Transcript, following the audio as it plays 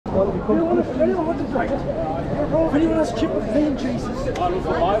anyone wants to right? If anyone has chip with me and Jesus.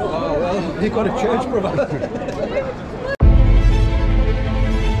 Oh, well, you've got a church, brother.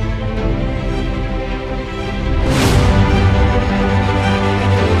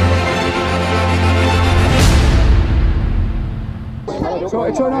 So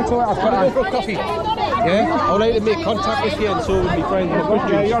it's all right, I've got to go for a coffee. Yeah? I'd like to make contact with you and so with my friends.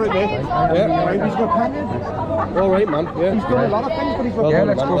 Yeah, you're right, mate. Yeah, he's got pen. All right, man. Yeah. He's got a lot of things, but he's got yeah,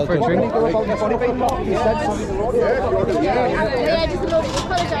 let's go for a drink. He said something wrong. Yeah, just a little bit.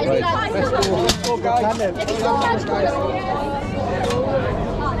 Apologise. Let's go, guys.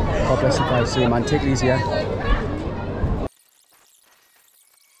 God bless you guys. See you, man. Take it easy, yeah?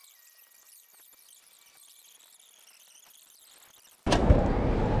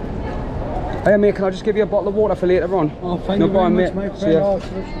 Hey mate, can I just give you a bottle of water for later on? Oh, thank you very much, mate. See ya.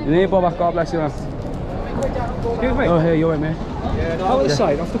 No bother, God bless you, man. Excuse me. Oh, hey, you alright, mate? Yeah, no, other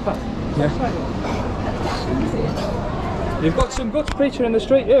side, off the path. Yeah. You've got some guts preaching in the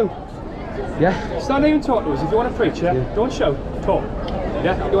street, you. Yeah. Stand here and talk to us. If you want to preach, yeah? Don't shout, talk.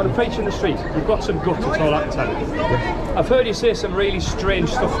 Yeah? You want to preach in the street. You've got some guts, that's all I can tell you. Yeah. I've heard you say some really strange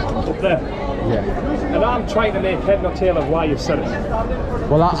stuff up there. Yeah. And I'm trying to make head nor tail of why you've said it.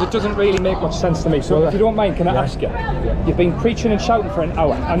 Well, because it doesn't really make much sense to me. So if you don't mind, can I ask you? You've been preaching and shouting for an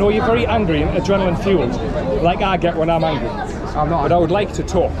hour. I know you're very angry and adrenaline fueled, like I get when I'm angry. I'm not. But I would like to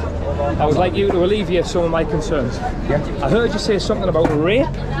talk. I would like you to alleviate some of my concerns. Yeah. I heard you say something about rape.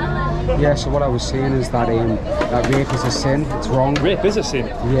 Yeah, so what I was saying is that that rape is a sin, it's wrong. Rape is a sin?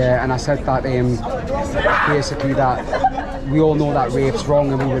 Yeah, and I said that basically that we all know that rape's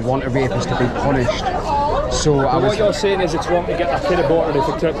wrong and we would want a rapist to be punished. So what you're saying is it's wrong to get that kid aborted if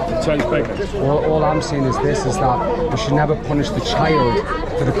it turns pregnant? All I'm saying is this, is that we should never punish the child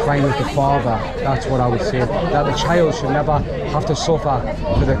for the crime of the father. That's what I would say. That the child should never have to suffer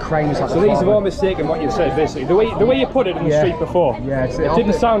for the crimes of the father. So these have all mistaken what you said, basically. The way you put it in the street before. Yeah, it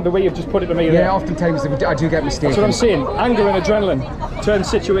didn't sound the way you've just put it to me. Yeah, there. Oftentimes I do get mistaken. That's what I'm saying. Anger and adrenaline turn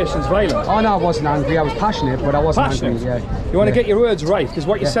situations violent. Oh no, I wasn't angry. I was passionate, but I wasn't angry. Yeah. You want to get your words right, because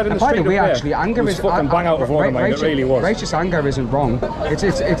what you said in the street by the way, actually, anger was is fucking bang out of order, mate. It really was. Righteous anger isn't wrong.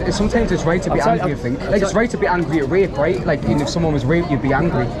 It's sometimes it's right to be angry. I think like it's right to be angry at rape, right? Like if someone was raped, you'd be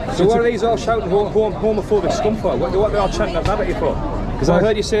angry. So what are these all shouting homophobic scum for? What are they all chanting at you for? Because I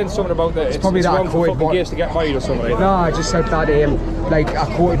heard you saying something about that. It's probably that wrong for fucking gays to get married or something like that. No, I just said that like I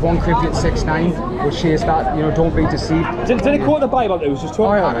quoted 1 Corinthians 6:9, which says that don't be deceived. Did it quote the Bible? It was just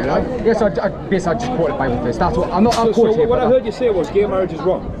talking about it. Yes, I basically just quoted the Bible first. That's what I'm not. So what I heard you say was gay marriage is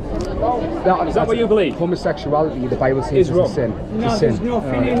wrong. Is that what you believe? Homosexuality, the Bible says, is a sin. No, there's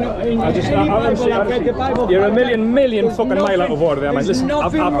nothing in the Bible. You're a million fucking mile out of order there, man. Listen,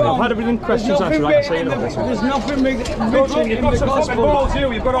 I've had everything questions answered, like I say, There's nothing written in the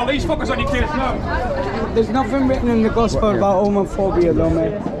gospel. You've got all these fuckers on your case now. There's nothing written in the gospel about homophobia, though,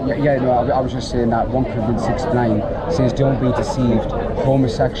 mate. Yeah, no, I was just saying that 1 Corinthians 6:9 says, don't be deceived,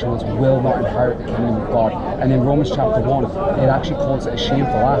 homosexuals will not inherit the kingdom of God. And in Romans chapter 1, it actually calls it a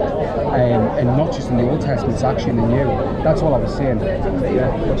shameful act. And not just in the Old Testament, it's actually in the New. That's all I was saying.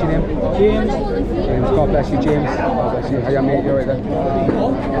 Yeah. What's your name? James. James, God bless you, James. God bless you. How you, mate? You right there?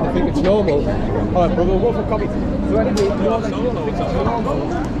 I think it's normal. Alright, brother, we'll go for coffee. So anyway,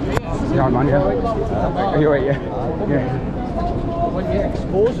 yeah, man, yeah. Are you right, yeah? When you're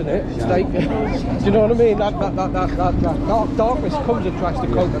exposing it, it's like, do you know what I mean? That darkness comes and tries to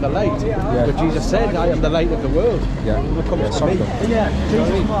conquer the light. Yeah. But Jesus said, I am the light of the world. Yeah. Who comes to me. Yeah,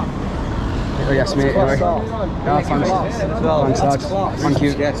 Jesus. Oh yes, mate. Anyway. Yeah, thanks, lads.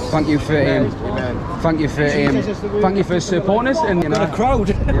 Thank you for supporting us and a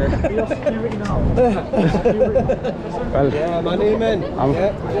crowd. Well, yeah, man, amen.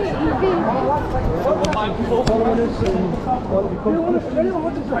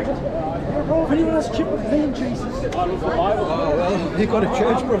 If anyone has chip with me and Jesus. Oh well, you've got a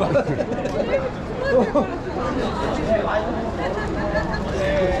church, brother.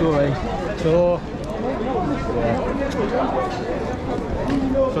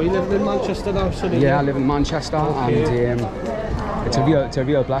 So you live in Manchester now, sonny? Yeah, I live in Manchester, and it's a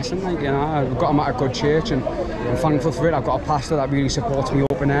real blessing. Like, I've got a good church, and I'm thankful for it. I've got a pastor that really supports me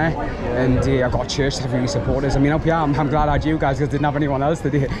open air, and I've got a church that really supports us. I mean, up here, I'm glad I had you guys, because I didn't have anyone else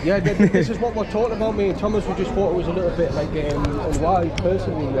today. Yeah, this is what we're talking about. Me and Thomas, we just thought it was a little bit like unwise,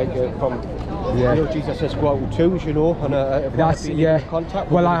 personally, like from. Yeah. Jesus says go out in twos, and that's contact.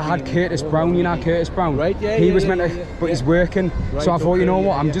 Well, I had Curtis Brown, Curtis Brown. Right, yeah. He was meant to, but he's working. Right, so I thought, you know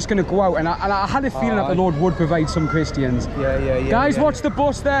what, I'm just going to go out, and I had a feeling that the Lord would provide some Christians. Yeah. Guys, watch the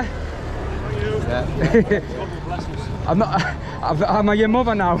bus there. Yeah. Am I your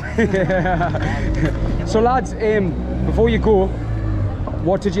mother now? So lads, before you go,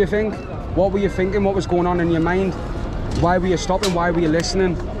 what did you think? What were you thinking? What was going on in your mind? Why were you stopping? Why were you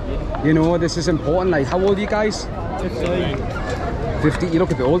listening? You know, this is important. Like, how old are you guys? 15. 15. You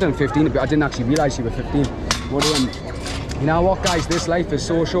look a bit older than 15, but I didn't actually realise you were 15. But you know what, guys? This life is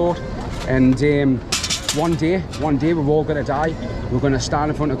so short, and one day we're all gonna die. We're gonna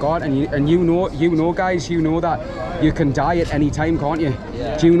stand in front of God, and you know, guys, you know that you can die at any time, can't you?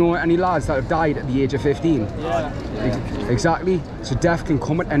 Yeah. Do you know any lads that have died at the age of 15? Yeah. Exactly. So death can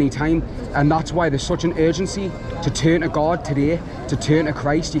come at any time, and that's why there's such an urgency to turn to God today, to turn to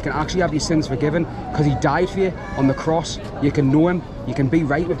Christ. You can actually have your sins forgiven because He died for you on the cross. You can know Him. You can be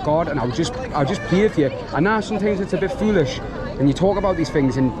right with God, and I'll just plead for you. I know sometimes it's a bit foolish, and you talk about these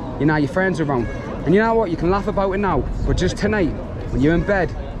things, and you know your friends are around, and you know what? You can laugh about it now, but just tonight, when you're in bed,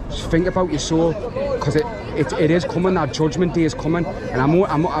 just think about your soul, because it is coming. That judgment day is coming, and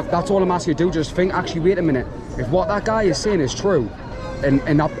that's all I'm asking you to do. Just think. Actually, wait a minute. If what that guy is saying is true, and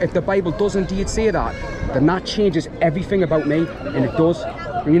if the Bible does indeed say that, then that changes everything about me, and it does.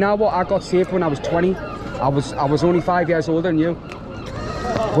 And you know what? I got saved when I was 20. I was only 5 years older than you.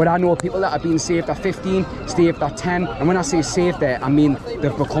 But I know people that have been saved at 15, saved at 10, and when I say saved there, I mean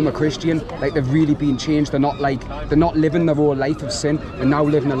they've become a Christian. Like, they've really been changed. They're not living their whole life of sin, and now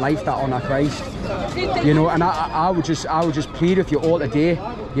living a life that honour Christ. You know, and I would just plead with you all today.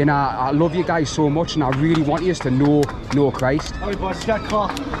 You know, I love you guys so much, and I really want you to know Christ. Alright, boys, get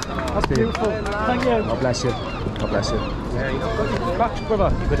clap. That's beautiful. Thank you. God bless you. God bless you. Yeah, you've got your scratch,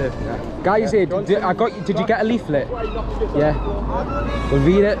 brother. You better. Yeah. Guys, did you get a leaflet? Yeah. We'll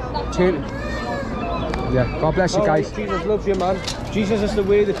read it. Turn. Yeah. God bless you guys. Jesus loves you, man. Jesus is the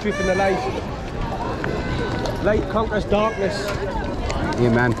way, the truth, and the life. Light conquers darkness.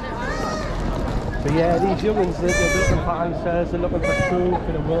 Amen. So yeah, these young'uns, they're looking for answers. They're looking for truth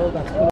in a world that's full